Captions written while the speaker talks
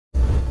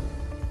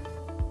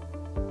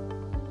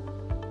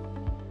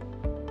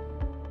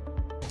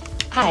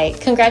Hi,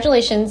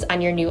 congratulations on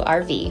your new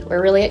RV.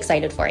 We're really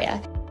excited for you.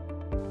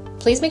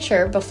 Please make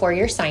sure before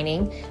you're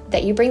signing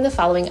that you bring the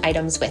following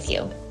items with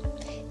you.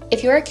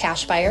 If you're a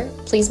cash buyer,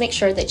 please make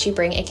sure that you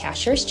bring a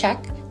cashier's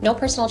check, no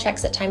personal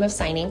checks at time of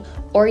signing,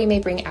 or you may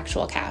bring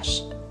actual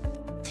cash.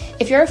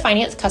 If you're a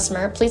finance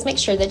customer, please make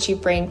sure that you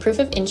bring proof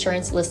of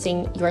insurance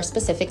listing your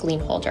specific lien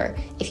holder.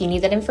 If you need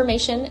that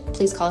information,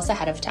 please call us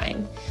ahead of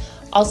time.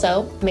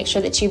 Also, make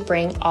sure that you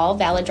bring all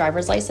valid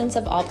driver's license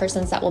of all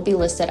persons that will be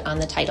listed on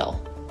the title.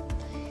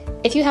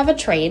 If you have a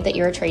trade that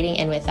you're trading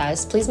in with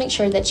us, please make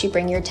sure that you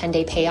bring your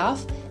 10-day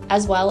payoff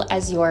as well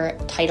as your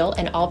title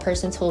and all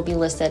persons who will be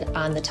listed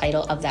on the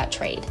title of that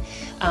trade.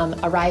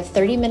 Arrive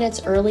 30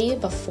 minutes early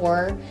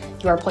before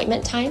your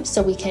appointment time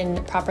so we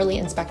can properly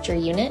inspect your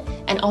unit,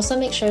 and also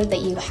make sure that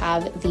you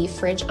have the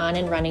fridge on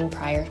and running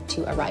prior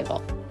to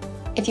arrival.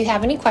 If you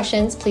have any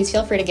questions, please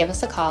feel free to give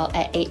us a call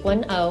at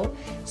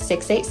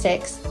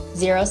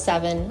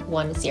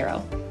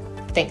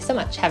 810-686-0710. Thanks so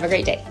much. Have a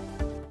great day.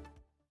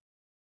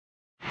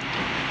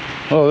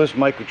 Hello, this is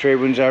Mike with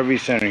TradeWinds RV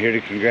Center, here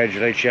to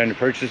congratulate you on the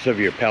purchase of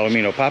your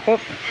Palamino pop-up.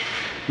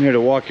 I'm here to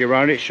walk you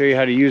around it, show you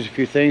how to use a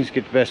few things,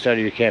 get the best out of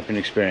your camping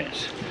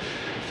experience.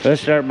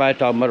 Let's start by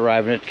talking about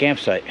arriving at the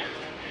campsite.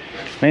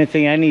 Main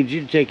thing I need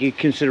you to take into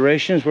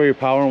consideration is where your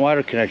power and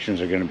water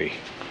connections are going to be.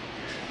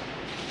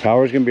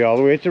 Power is going to be all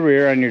the way at the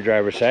rear on your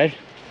driver's side,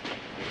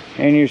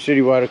 and your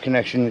city water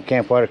connection, the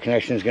camp water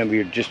connection, is going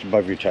to be just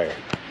above your tire.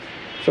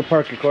 So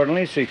park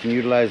accordingly so you can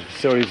utilize the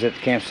facilities at the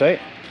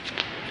campsite.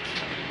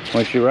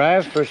 Once you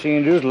arrive, first thing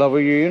you do is level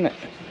your unit.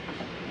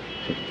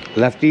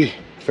 Lefty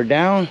for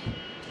down,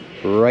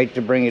 right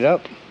to bring it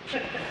up.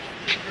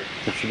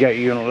 Once you got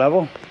your unit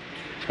level,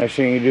 next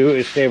thing you do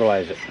is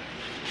stabilize it.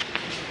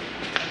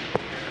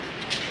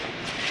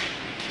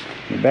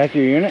 The back of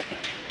your unit,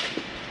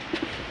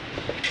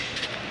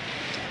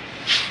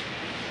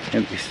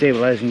 empty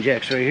stabilizing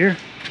jacks right here.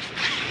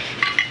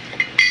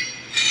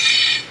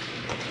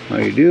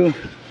 All you do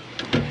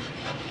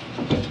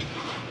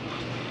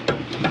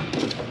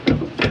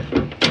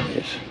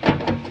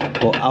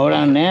pull out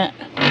on that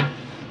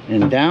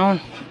and down.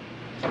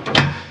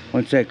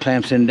 Once that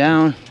clamps in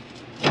down,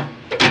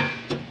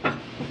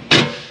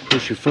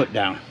 push your foot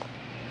down.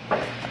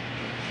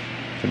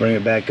 To bring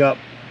it back up,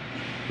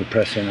 you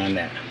press in on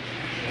that.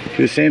 Do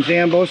the same thing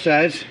on both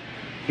sides.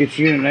 Get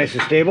your unit nice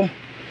and stable.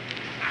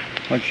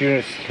 Once your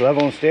unit's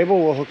level and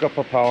stable, we'll hook up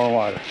our power and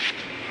water.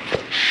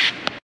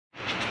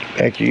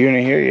 Back your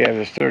unit here, you have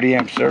this 30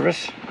 amp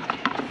service.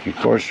 Your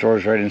cord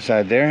storage right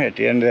inside there. At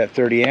the end of that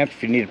 30 amp,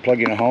 if you need to plug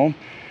in a home,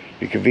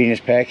 your convenience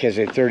pack has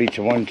a 30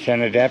 to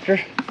 110 adapter.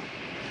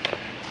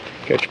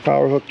 Got your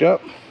power hooked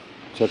up.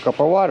 Let's hook up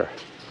our water.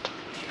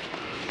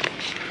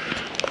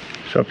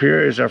 So up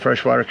here is our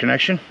freshwater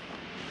connection.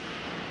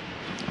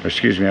 Or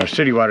excuse me, our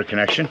city water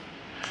connection.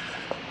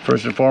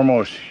 First and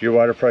foremost, your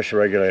water pressure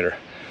regulator.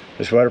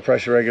 This water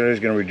pressure regulator is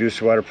going to reduce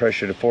the water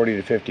pressure to 40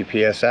 to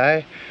 50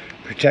 psi,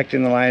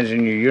 protecting the lines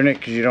in your unit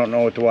because you don't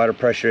know what the water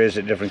pressure is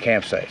at different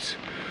campsites.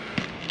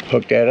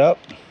 Hook that up.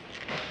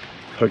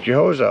 Hook your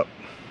hose up.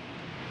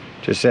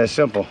 Just that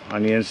simple.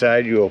 On the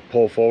inside, you will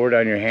pull forward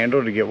on your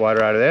handle to get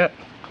water out of that.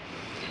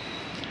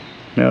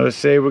 Now let's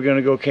say we're going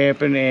to go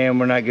camping and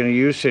we're not going to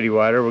use city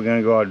water. We're going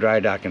to go out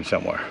dry docking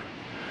somewhere.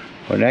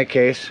 Well, in that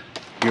case,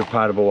 your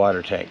potable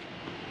water tank.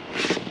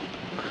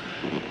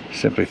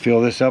 Simply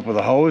fill this up with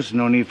a hose.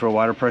 No need for a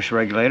water pressure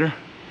regulator.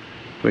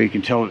 Where you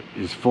can tell it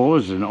is full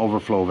is an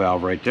overflow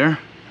valve right there.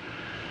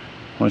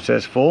 Once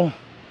that's full,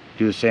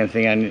 do the same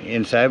thing on the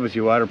inside with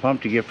your water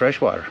pump to get fresh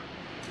water.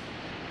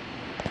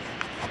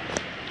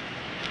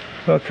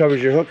 Well, it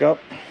covers your hookup.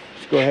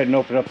 Let's go ahead and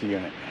open up the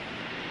unit.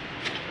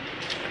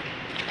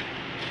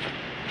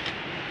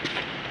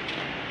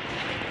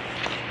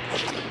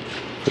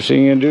 First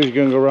thing you're going to do is you're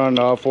going to go around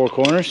all four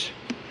corners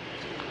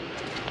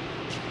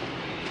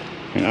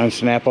and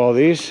unsnap all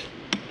these.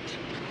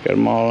 Got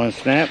them all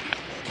unsnapped.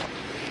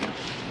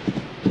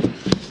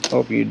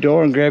 Open your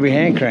door and grab your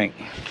hand crank.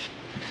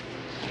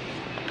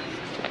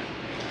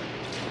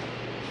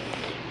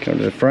 Come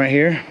to the front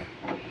here.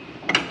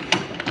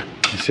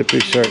 Simply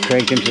start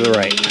cranking to the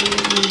right.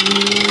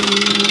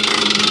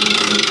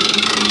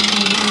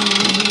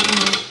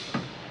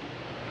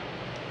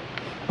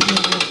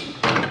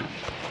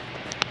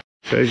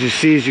 So as you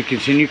see, as you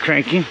continue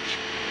cranking,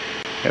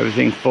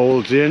 everything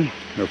folds in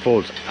or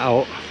folds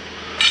out.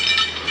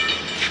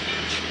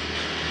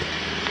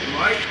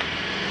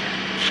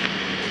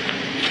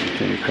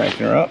 Continue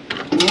cranking her up.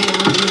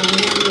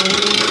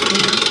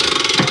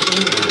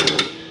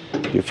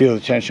 You feel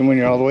the tension when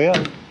you're all the way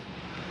up.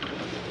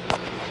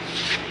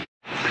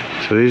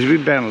 So these will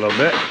be bent a little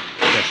bit.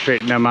 Gotta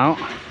straighten them out.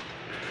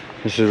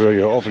 This is where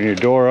you open your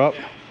door up.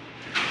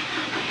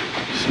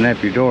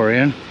 Snap your door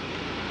in.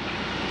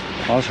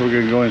 Also, we're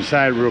gonna go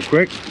inside real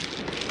quick.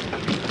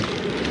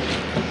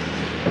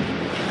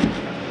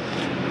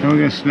 And we're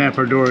gonna snap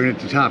our door in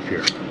at the top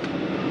here.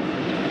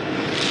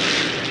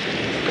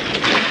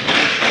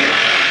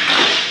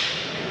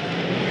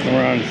 Come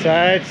around the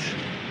sides.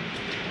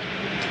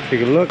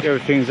 Take a look,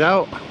 everything's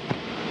out.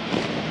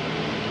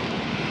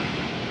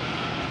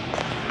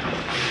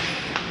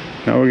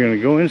 Now we're going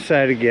to go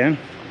inside again.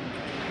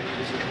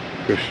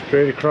 Go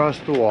straight across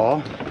the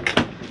wall.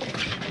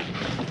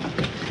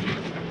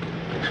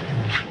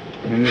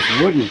 And this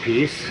wooden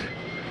piece,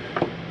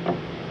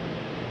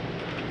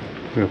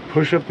 we're going to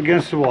push up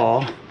against the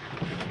wall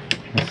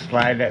and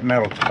slide that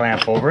metal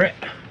clamp over it.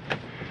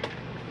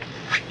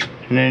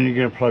 And then you're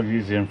going to plug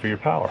these in for your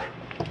power.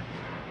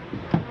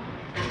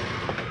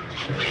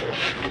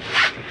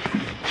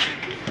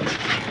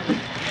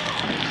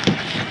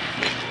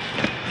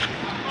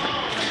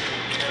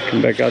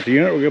 Come back out the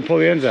unit, we're going to pull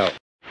the ends out.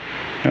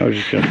 Now we're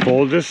just going to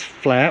fold this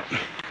flap,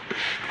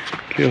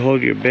 get a hold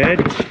of your bed,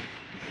 and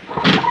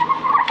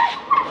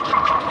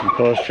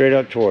pull it straight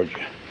up towards you.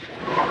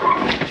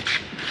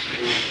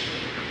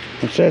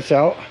 Once that's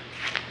out,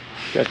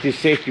 got these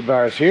safety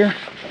bars here.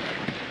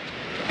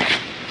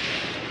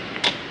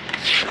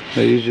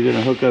 These are going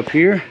to hook up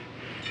here.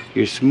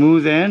 Your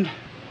smooth end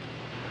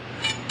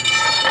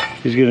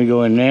is going to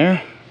go in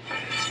there,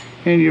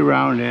 and your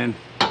round end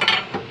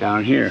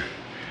down here.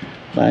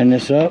 Line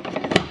this up,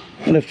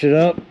 lift it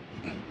up,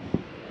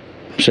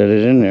 set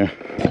it in there.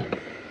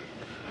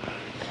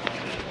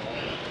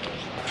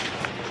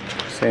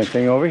 Same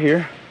thing over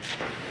here.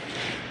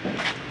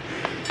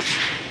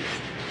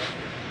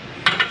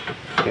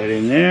 Get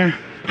in there,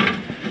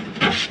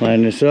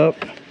 line this up.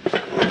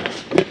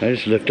 I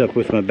just lift up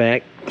with my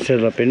back, set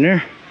it up in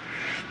there.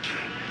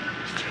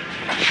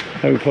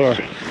 Now we pull our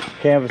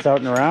canvas out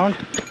and around.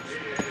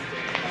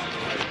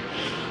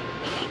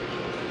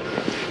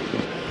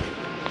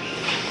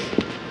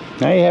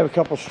 Now you have a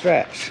couple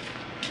straps.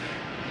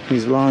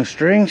 These long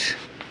strings.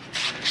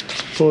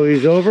 Pull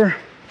these over.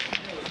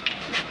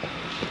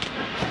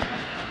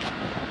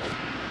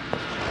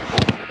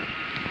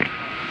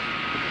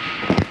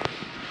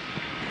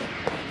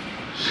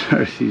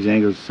 Sorry, these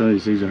angles, some of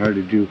these things are hard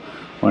to do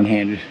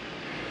one-handed.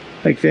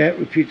 Like that.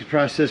 Repeat the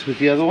process with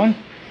the other one.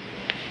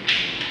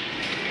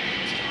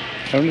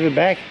 Come to the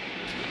back.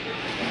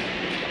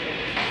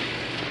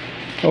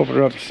 Open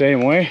it up the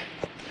same way.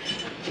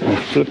 And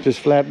flip this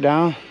flap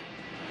down.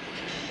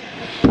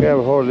 Grab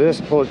a hold of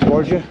this, pull it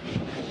towards you.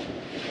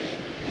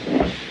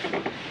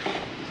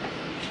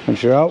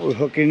 Once you're out, we'll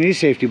hook in these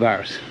safety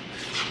bars.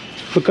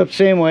 Hook up the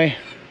same way.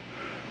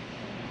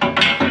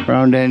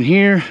 Round end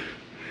here.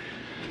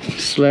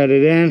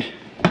 Slatted end.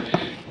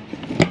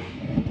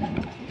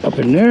 Up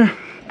in there.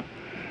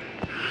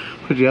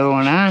 Put the other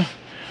one on.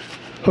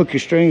 Hook your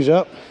strings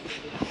up.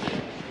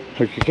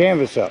 Hook your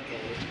canvas up.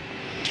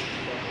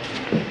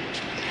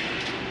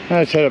 Now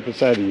let's head up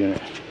inside the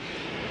unit.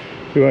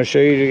 We want to show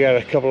you, we got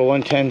a couple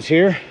of 110s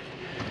here.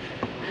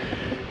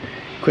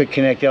 Quick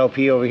connect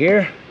LP over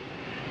here.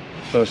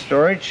 Little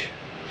storage.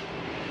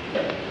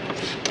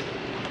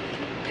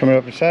 Coming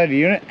up inside the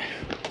unit.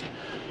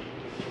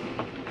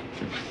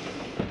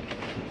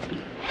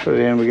 So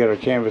then we got our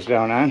canvas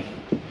down on.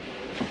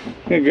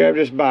 I'm gonna grab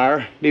this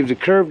bar, leave the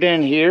curved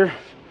end here,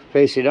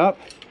 face it up,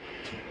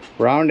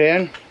 round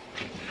end.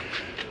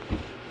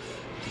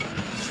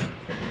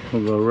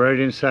 We'll go right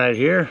inside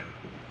here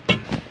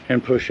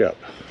and push up.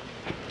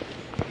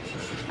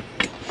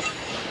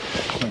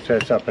 Once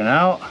that's up and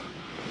out,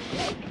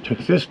 took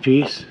this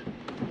piece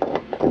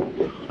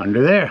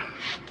under there.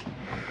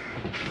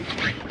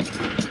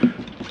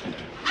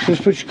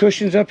 Just put your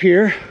cushions up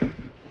here,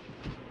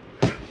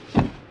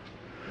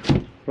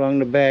 along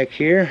the back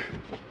here.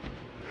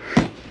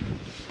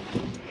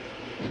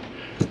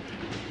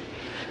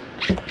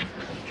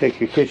 Take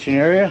your kitchen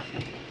area,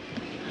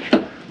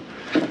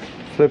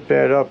 flip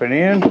that up and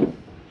in.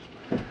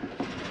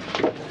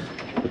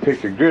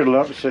 Pick your griddle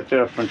up and set that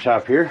up on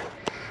top here.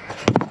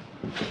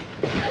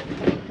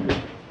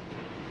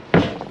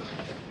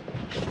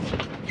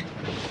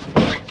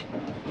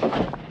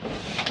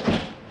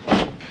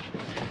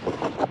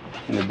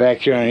 In the back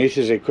here underneath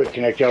is a quick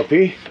connect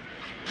LP.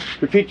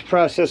 Repeat the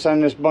process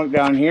on this bunk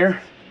down here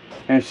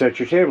and set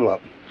your table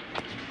up.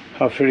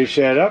 I'll finish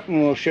that up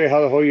and we'll show you how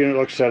the whole unit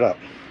looks set up.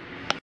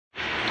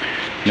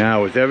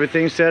 Now with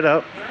everything set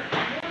up,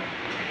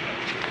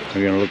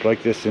 we're going to look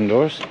like this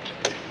indoors.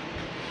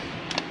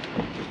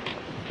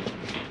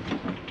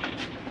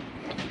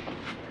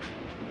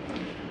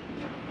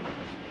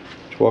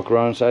 Let's walk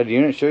around inside the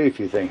unit and show you a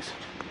few things.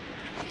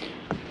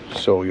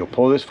 So you'll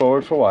pull this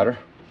forward for water.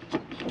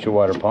 It's your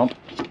water pump.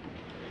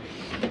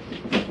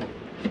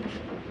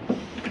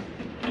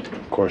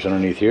 Of course,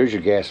 underneath here is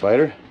your gas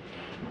lighter.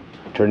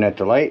 Turn that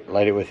to light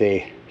it with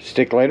a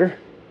stick lighter.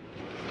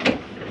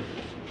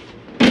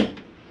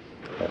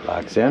 That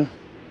locks in.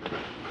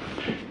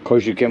 Of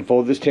course, you can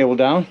fold this table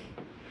down,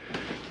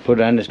 put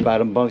it on this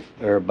bottom bunk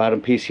or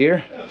bottom piece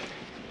here,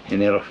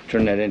 and it'll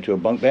turn that into a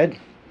bunk bed.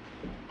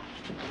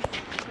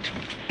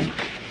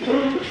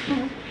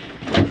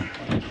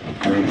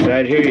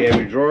 Inside here you have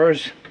your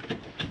drawers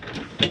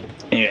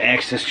and your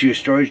access to your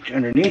storage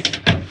underneath.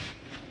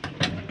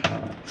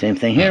 Same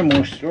thing here,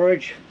 more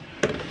storage.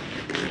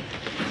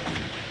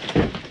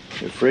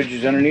 Your fridge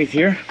is underneath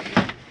here.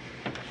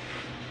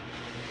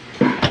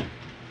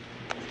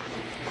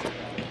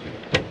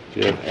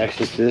 You have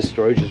access to this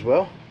storage as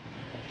well.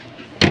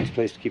 These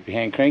place to keep your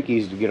hand crank,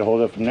 easy to get a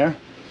hold of from there.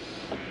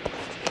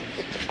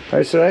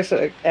 Alright, so let's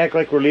act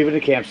like we're leaving the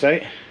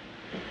campsite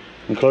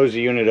and close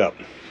the unit up.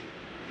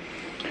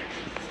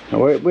 Now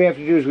what we have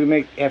to do is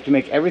we have to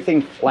make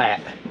everything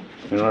flat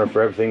in order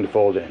for everything to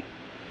fold in.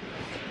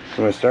 So I'm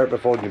going to start by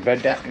folding your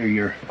bed down, or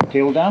your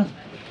table down.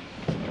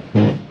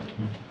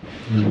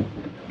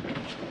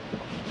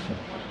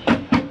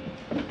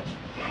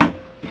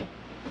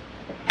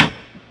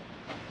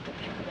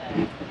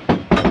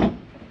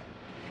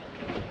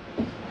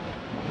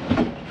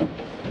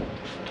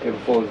 Table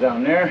folds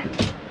down there.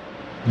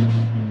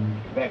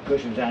 Back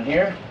cushions down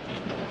here.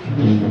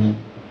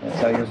 That's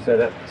how you'll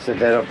set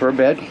that up for a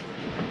bed.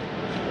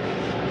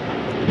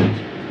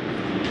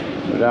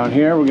 So down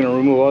here, we're going to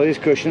remove all these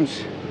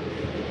cushions.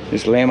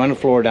 Just lay them on the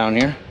floor down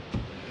here.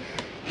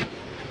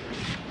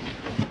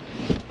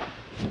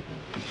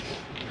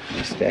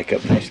 Stack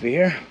up nicely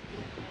here.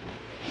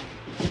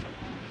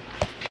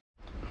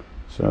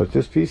 So with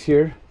this piece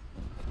here,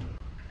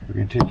 we're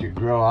going to take your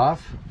grill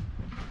off.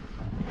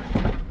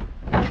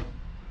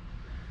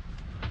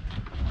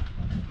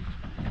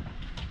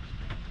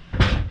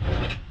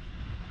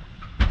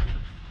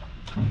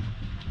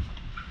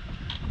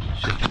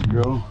 Set the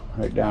grill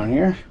right down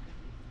here.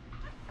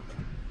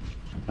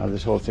 Now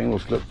this whole thing will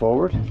flip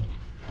forward.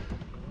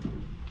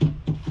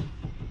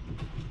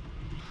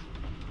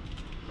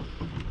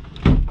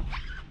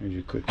 There's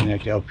your quick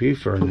connect LP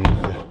for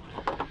underneath the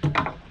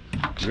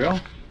grill.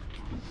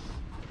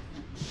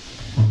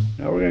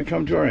 Now we're going to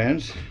come to our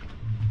ends.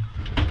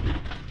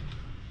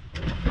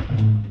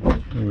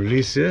 We'll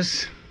release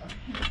this.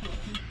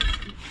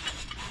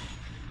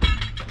 Do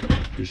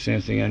the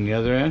same thing on the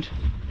other end.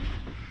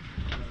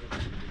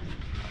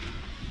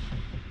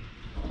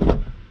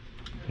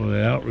 Pull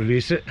it out,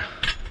 release it.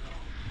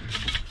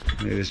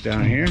 Lay this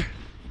down here.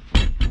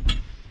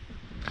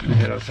 And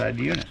head outside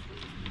the unit.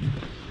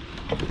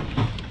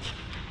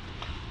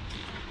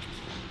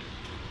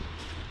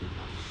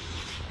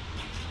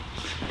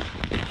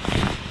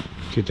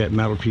 Get that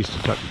metal piece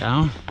to tuck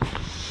down.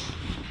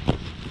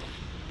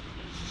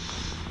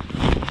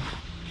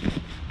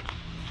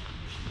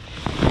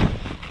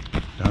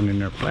 Down in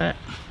there flat.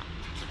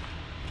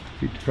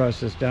 Keep the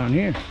process down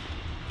here.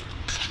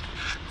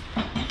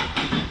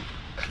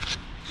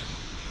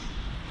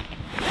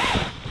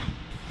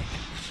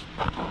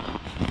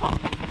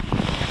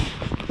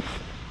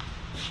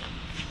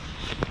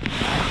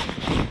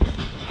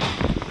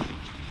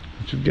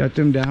 So we've got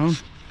them down.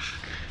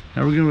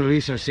 Now we're going to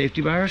release our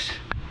safety bars.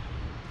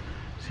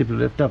 See if you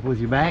lift up with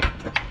your back.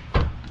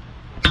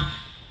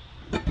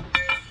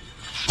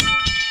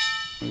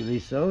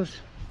 Release those.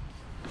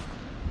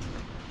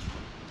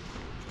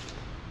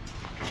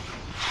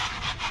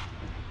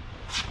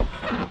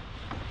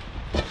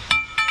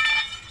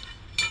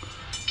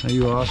 Now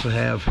you also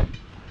have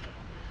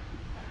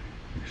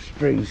your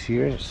springs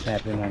here that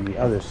snap in on the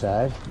other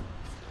side.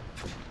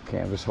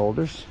 Canvas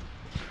holders.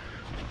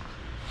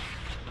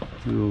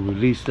 We will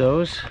release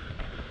those.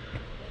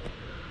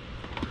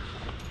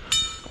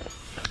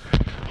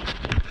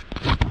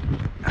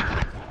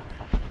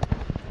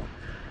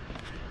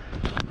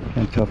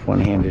 Tough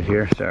one-handed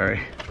here,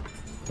 sorry.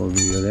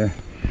 Over you there.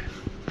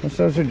 Once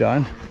those are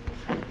done,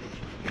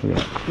 we're going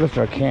to lift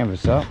our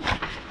canvas up.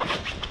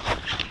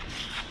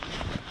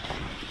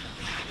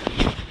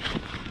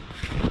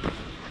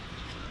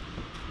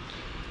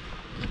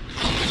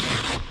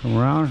 Come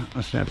around,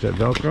 I'll snap that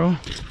Velcro.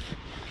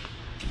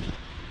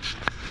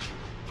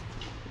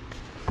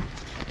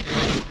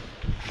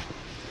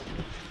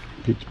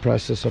 Repeat the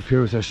process up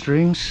here with our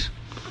strings.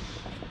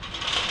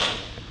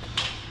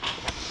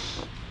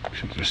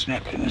 They're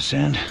snapped in this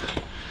end.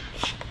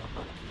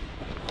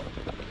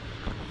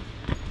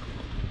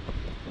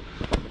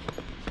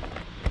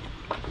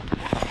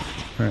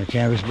 Bring our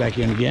canvas back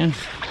in again.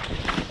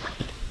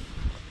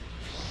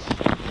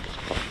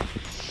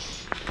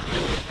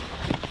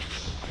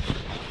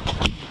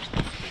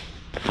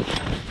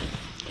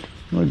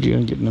 We're going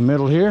to get in the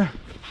middle here.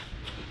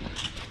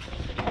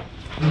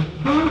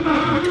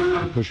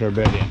 Push our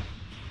bed in. A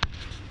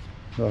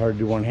little hard to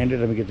do one-handed.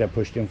 Let me get that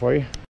pushed in for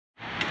you.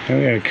 Now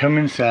we're going to come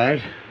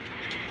inside.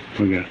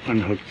 We're going to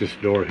unhook this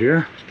door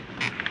here.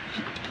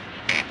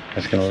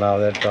 That's going to allow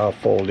that to all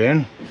fold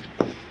in.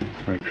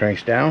 When it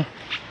cranks down.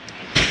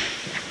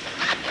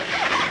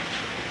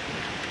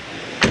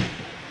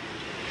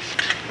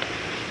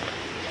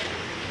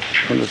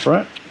 From the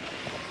front.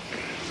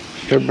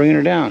 Start bringing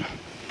her down.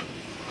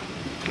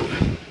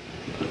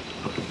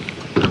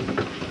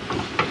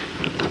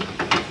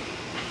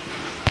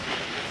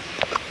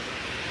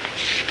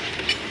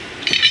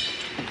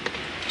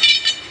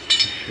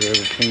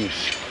 Everything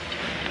is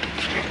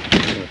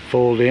going to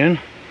fold in.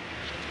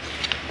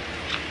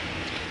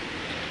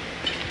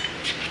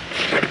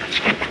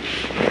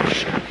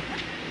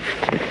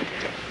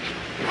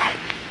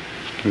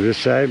 To this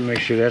side, make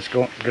sure that's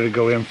going to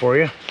go in for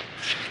you.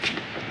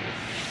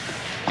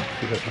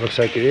 It looks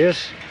like it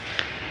is.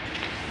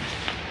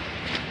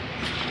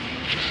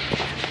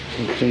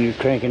 Continue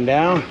cranking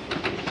down.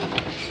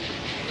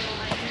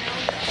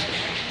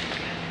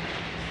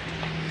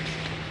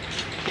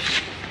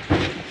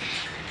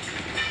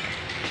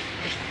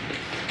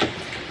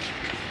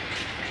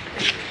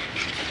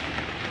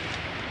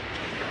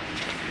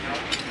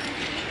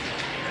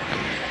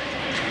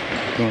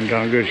 Going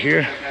down good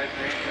here.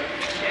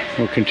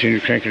 We'll continue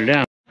cranking it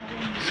down.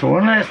 So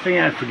one last thing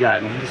I've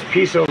forgotten, this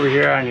piece over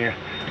here on your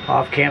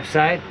off-camp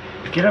side,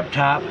 get up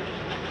top,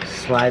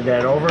 slide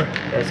that over.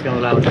 That's going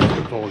to allow it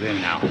to fold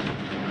in now.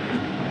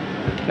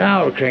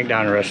 Now we'll crank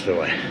down the rest of the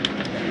way.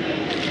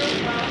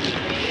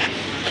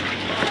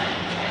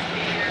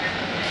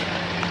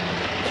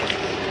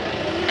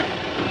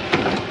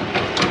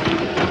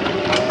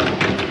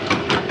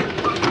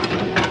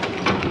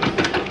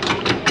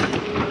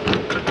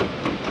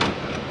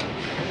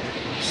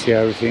 See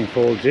how everything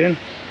folds in.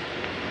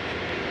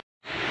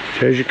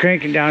 So as you're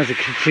cranking down, as it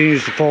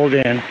continues to fold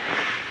in,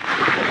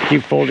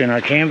 keep folding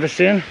our canvas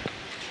in.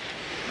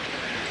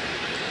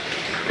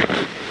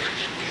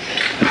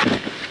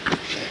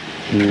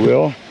 You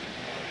will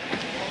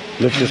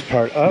lift this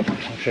part up.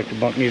 Looks like the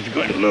bunk needs to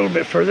go in a little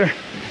bit further.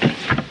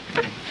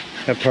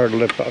 That part will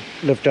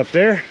lift up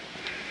there.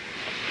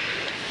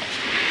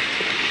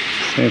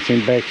 Same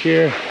thing back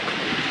here.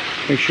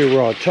 Make sure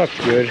we're all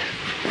tucked good.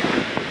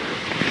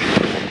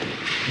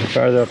 The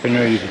farther up in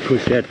there you can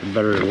push that, the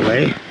better it'll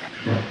lay.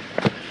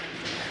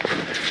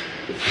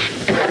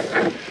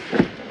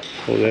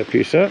 Pull that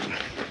piece up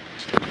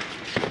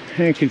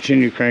and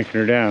continue cranking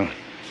her down.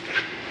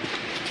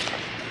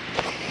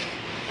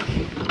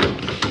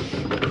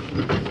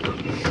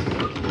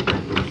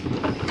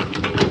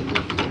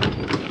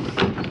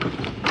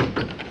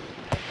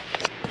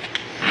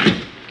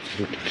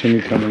 We'll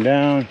continue coming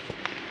down,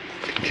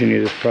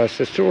 continue this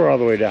process till we're all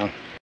the way down.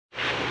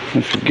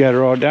 Once we've got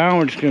her all down,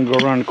 we're just going to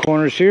go around the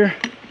corners here.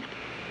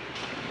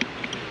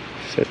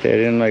 Set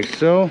that in like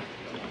so.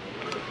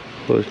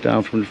 Close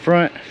down from the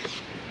front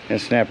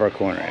and snap our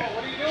corner in.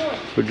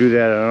 We'll do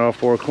that on all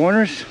four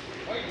corners.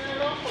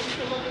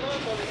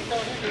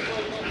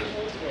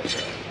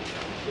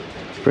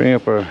 Bring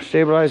up our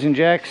stabilizing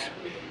jacks.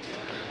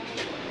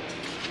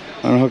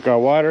 Unhook our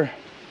water.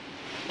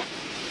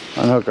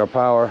 Unhook our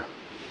power.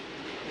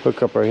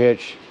 Hook up our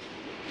hitch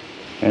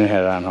and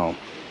head on home.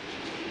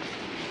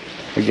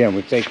 Again,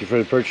 we thank you for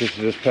the purchase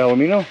of this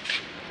Palamino.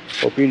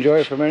 Hope you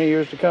enjoy it for many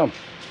years to come.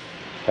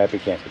 Happy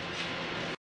camping.